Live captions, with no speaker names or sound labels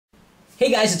Hey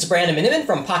guys, it's Brandon Miniman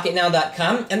from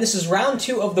Pocketnow.com, and this is round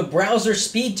 2 of the browser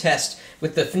speed test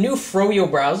with the new Froyo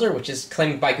browser, which is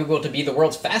claimed by Google to be the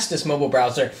world's fastest mobile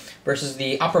browser, versus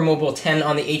the Opera Mobile 10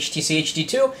 on the HTC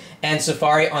HD2 and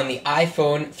Safari on the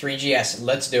iPhone 3GS.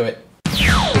 Let's do it.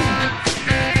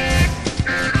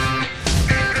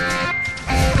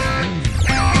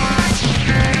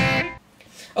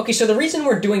 Okay, so the reason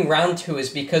we're doing round 2 is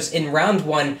because in round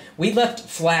 1, we left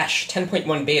Flash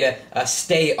 10.1 beta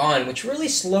stay on, which really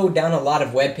slowed down a lot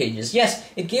of web pages. Yes,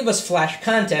 it gave us Flash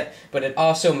content, but it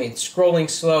also made scrolling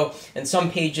slow, and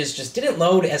some pages just didn't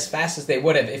load as fast as they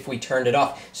would have if we turned it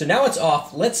off. So now it's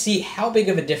off. Let's see how big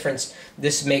of a difference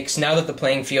this makes now that the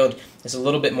playing field is a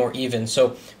little bit more even.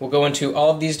 So we'll go into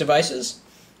all of these devices,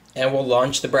 and we'll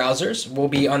launch the browsers. We'll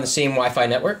be on the same Wi-Fi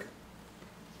network.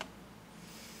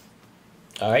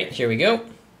 Alright, here we go.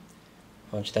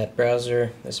 Launch that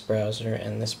browser,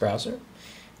 and this browser.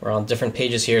 We're on different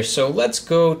pages here, so let's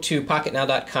go to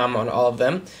Pocketnow.com on all of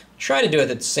them. Try to do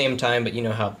it at the same time, but you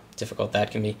know how difficult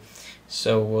that can be.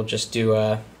 So we'll just do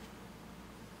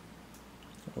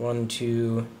 1,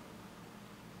 2,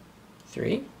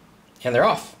 3, and they're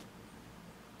off.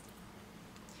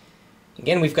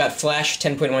 Again, we've got Flash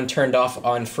 10.1 turned off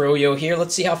on Froyo here.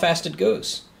 Let's see how fast it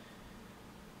goes.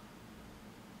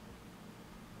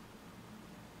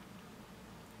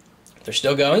 They're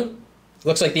still going.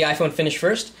 Looks like the iPhone finished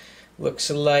first. Looks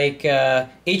like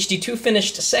HD2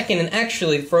 finished second, and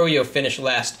actually Froyo finished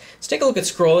last. Let's take a look at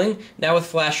scrolling. Now with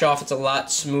Flash off, it's a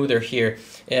lot smoother here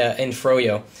in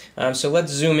Froyo. So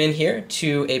let's zoom in here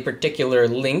to a particular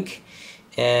link,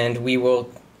 and we will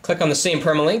click on the same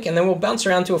permalink, and then we'll bounce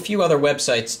around to a few other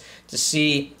websites to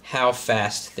see how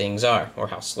fast things are, or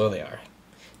how slow they are,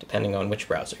 depending on which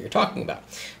browser you're talking about.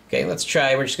 Okay, let's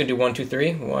try. We're just going to do 1, 2,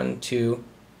 3. 1, 2,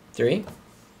 3.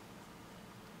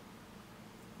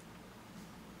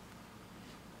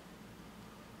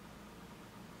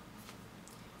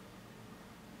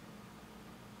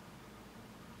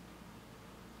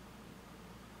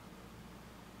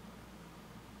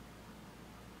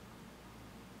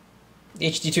 The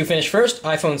HD2 finished first,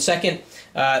 iPhone second,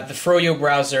 the Froyo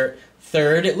browser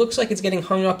third. It looks like it's getting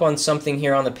hung up on something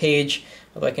here on the page,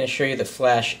 although I can assure you that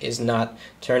Flash is not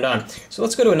turned on. So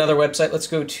let's go to another website. Let's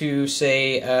go to,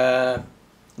 say,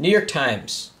 New York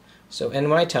Times. So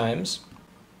NY Times.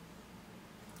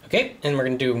 Okay, and we're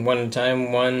going to do one at a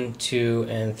time. 1, 2,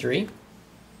 and 3.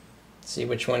 Let's see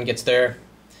which one gets there.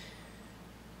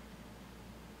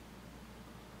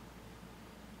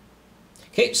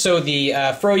 Okay, so the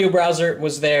Froyo browser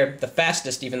was there, the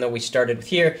fastest, even though we started with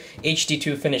here.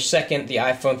 HD2 finished second. The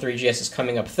iPhone 3GS is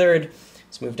coming up third.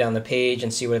 Let's move down the page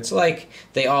and see what it's like.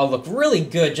 They all look really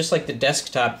good, just like the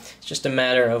desktop. It's just a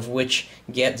matter of which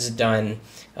gets done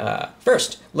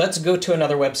first. Let's go to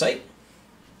another website.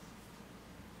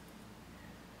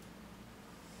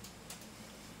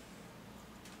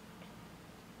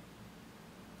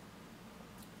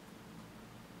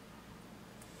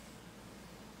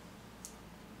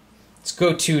 Let's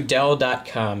go to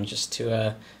Dell.com, just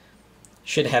to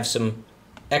should have some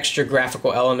extra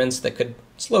graphical elements that could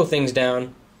slow things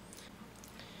down.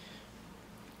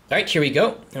 Alright, here we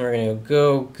go. And we're going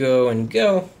to go, and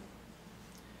go.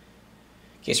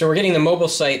 Okay, so we're getting the mobile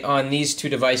site on these two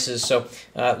devices, so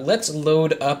let's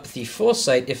load up the full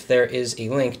site if there is a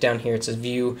link. Down here it says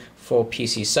View Full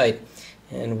PC Site,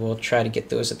 and we'll try to get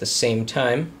those at the same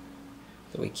time,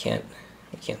 but we can't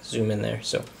zoom in there.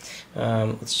 So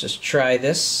let's just try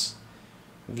this.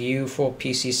 View Full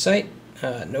PC Site.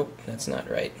 Nope, that's not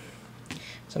right.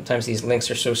 Sometimes these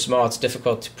links are so small it's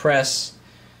difficult to press.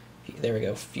 There we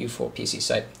go, View Full PC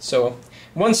Site. So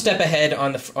one step ahead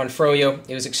on Froyo.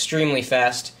 It was extremely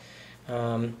fast. You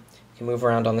can move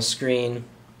around on the screen,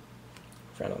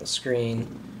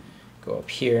 go up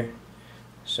here.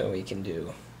 So we can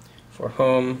do for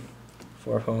home,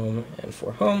 and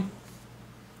for home.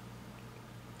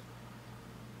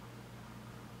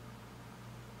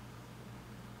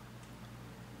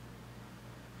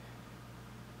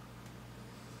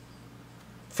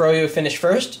 Froyo finished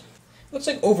first. Looks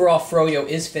like overall Froyo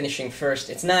is finishing first.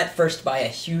 It's not first by a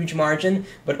huge margin,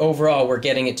 but overall we're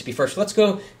getting it to be first. Let's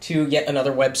go to yet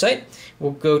another website.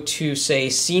 We'll go to, say,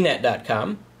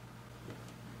 cnet.com.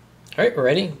 Alright, we're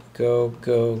ready.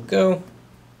 Go.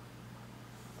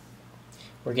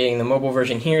 We're getting the mobile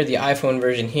version here, the iPhone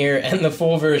version here, and the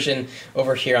full version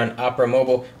over here on Opera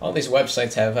Mobile. All these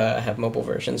websites have mobile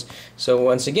versions. So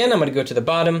once again, I'm going to go to the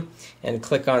bottom and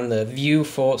click on the View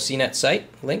Full CNET Site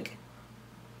link.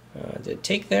 Did it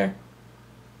take there?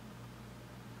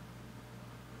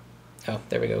 Oh,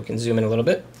 there we go. We can zoom in a little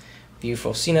bit. View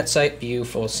Full CNET Site, View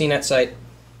Full CNET Site.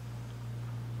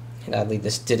 And oddly,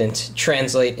 this didn't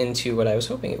translate into what I was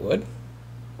hoping it would.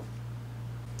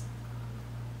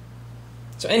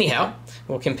 So anyhow,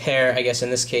 we'll compare, I guess in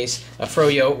this case,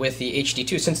 Froyo with the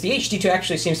HD2, since the HD2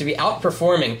 actually seems to be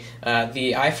outperforming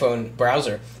the iPhone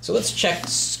browser. So let's check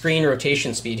screen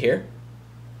rotation speed here.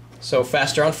 So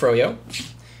faster on Froyo.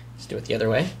 Let's do it the other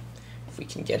way, if we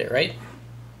can get it right.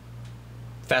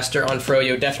 Faster on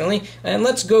Froyo, definitely. And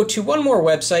let's go to one more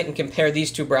website and compare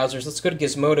these two browsers. Let's go to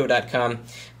gizmodo.com.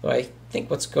 Well, I think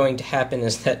what's going to happen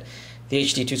is that the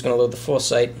HD2 is going to load the full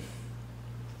site,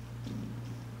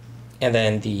 and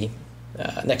then the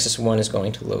Nexus One is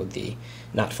going to load the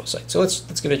not full site. So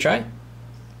let's give it a try.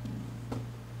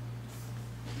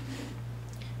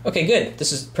 Okay, good.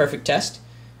 This is a perfect test.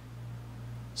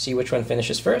 See which one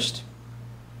finishes first.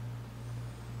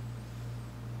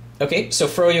 Okay, so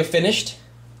Froyo finished.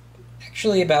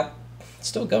 Actually,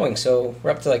 still going. So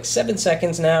we're up to like 7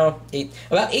 seconds now.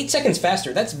 About 8 seconds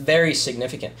faster. That's very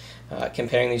significant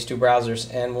comparing these two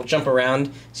browsers. And we'll jump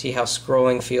around, see how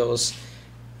scrolling feels.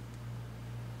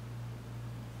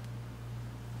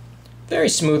 Very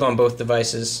smooth on both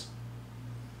devices.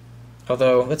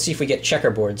 Although, let's see if we get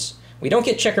checkerboards. We don't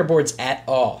get checkerboards at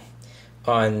all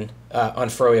on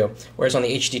Froyo. Whereas on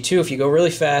the HD2, if you go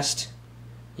really fast,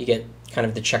 you get kind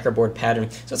of the checkerboard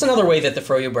pattern. So it's another way that the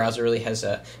Froyo browser really has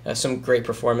some great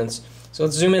performance. So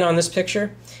let's zoom in on this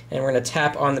picture, and we're going to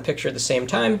tap on the picture at the same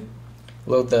time,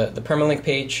 load the permalink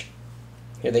page.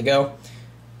 Here they go.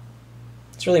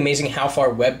 It's really amazing how far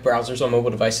web browsers on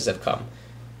mobile devices have come.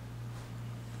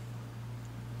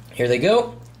 Here they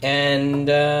go, and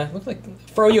look like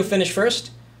Froyo finished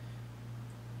first.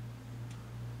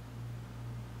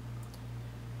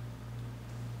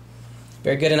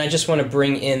 Very good, and I just want to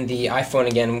bring in the iPhone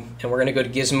again, and we're going to go to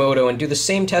Gizmodo and do the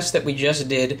same test that we just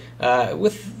did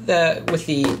with the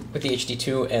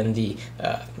HD2 and the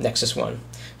Nexus One.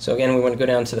 So again, we want to go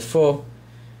down to the full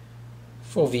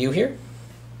view here,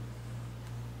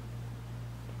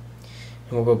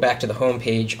 and we'll go back to the home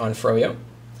page on Froyo.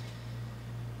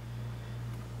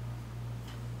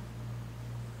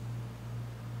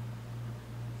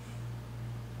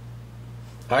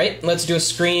 All right, let's do a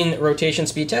screen rotation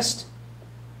speed test.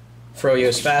 Froyo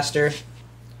is faster.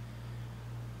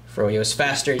 Froyo is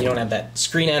faster. You don't have that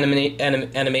screen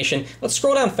animation. Let's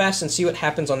scroll down fast and see what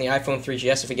happens on the iPhone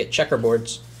 3GS if we get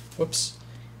checkerboards. Whoops.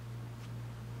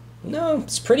 No,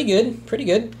 it's pretty good. Pretty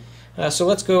good. So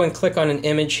let's go and click on an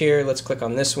image here. Let's click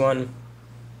on this one.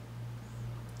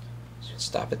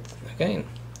 Stop it. Okay,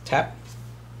 tap.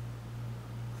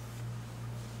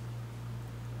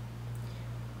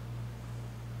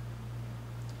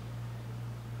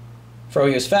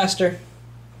 Froyo is faster.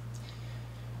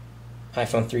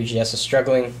 iPhone 3GS is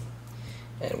struggling.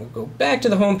 And we'll go back to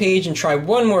the home page and try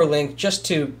one more link just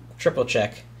to triple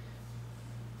check.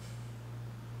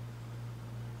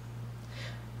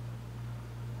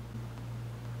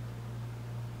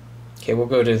 Okay, we'll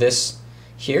go to this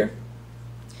here.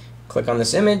 Click on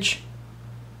this image.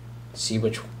 See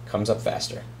which comes up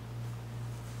faster.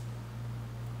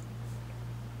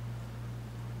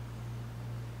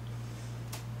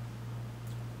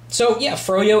 So yeah,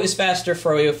 Froyo is faster.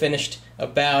 Froyo finished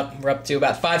we're up to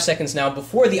about 5 seconds now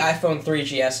before the iPhone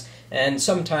 3GS, and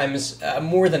sometimes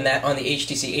more than that on the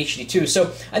HTC HD2.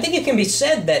 So I think it can be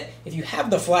said that if you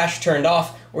have the flash turned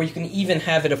off, or you can even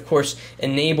have it, of course,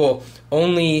 enable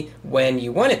only when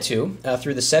you want it to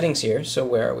through the settings here. So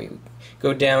where are we?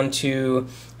 Go down to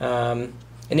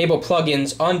enable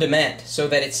plugins on demand, so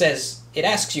that it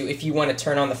asks you if you want to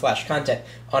turn on the flash content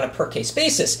on a per-case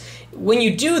basis. When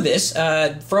you do this,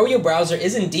 Froyo browser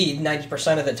is indeed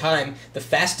 90% of the time the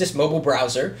fastest mobile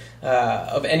browser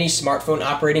of any smartphone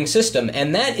operating system,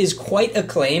 and that is quite a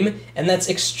claim, and that's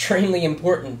extremely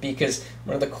important because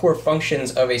one of the core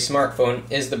functions of a smartphone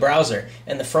is the browser,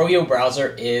 and the Froyo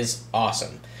browser is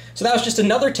awesome. So that was just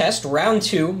another test, round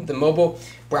 2, the mobile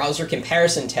browser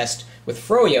comparison test with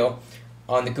Froyo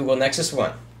on the Google Nexus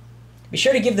One. Be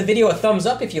sure to give the video a thumbs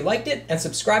up if you liked it, and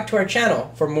subscribe to our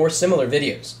channel for more similar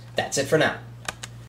videos. That's it for now.